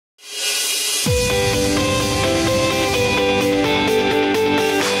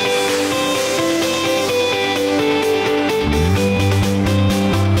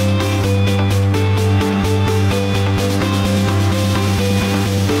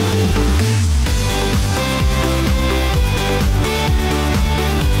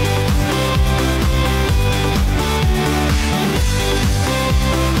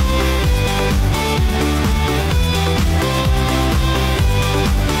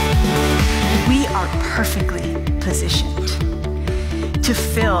perfectly positioned to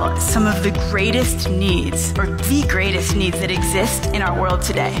fill some of the greatest needs, or the greatest needs that exist in our world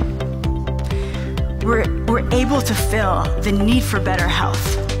today. We're able to fill the need for better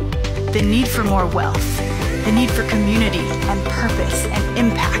health, the need for more wealth, the need for community and purpose and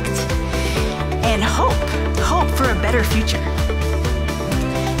impact, and hope for a better future.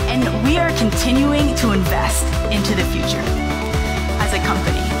 And we are continuing to invest into the future as a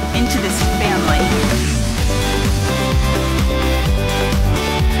company, into this family.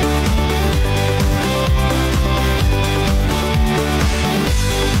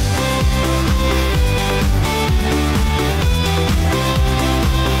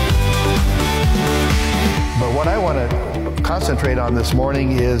 But what I want to concentrate on this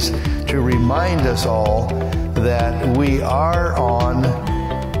morning is to remind us all that we are on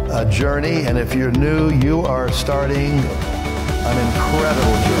a journey, and if you're new, you are starting an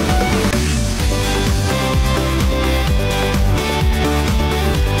incredible journey.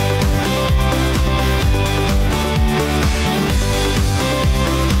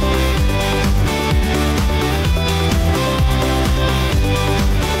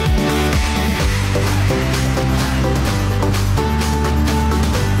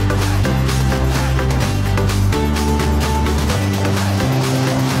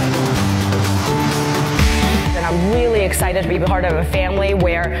 Excited to be part of a family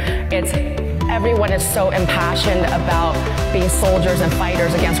where everyone is so impassioned about being soldiers and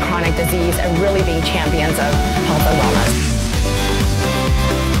fighters against chronic disease and really being champions of health and wellness.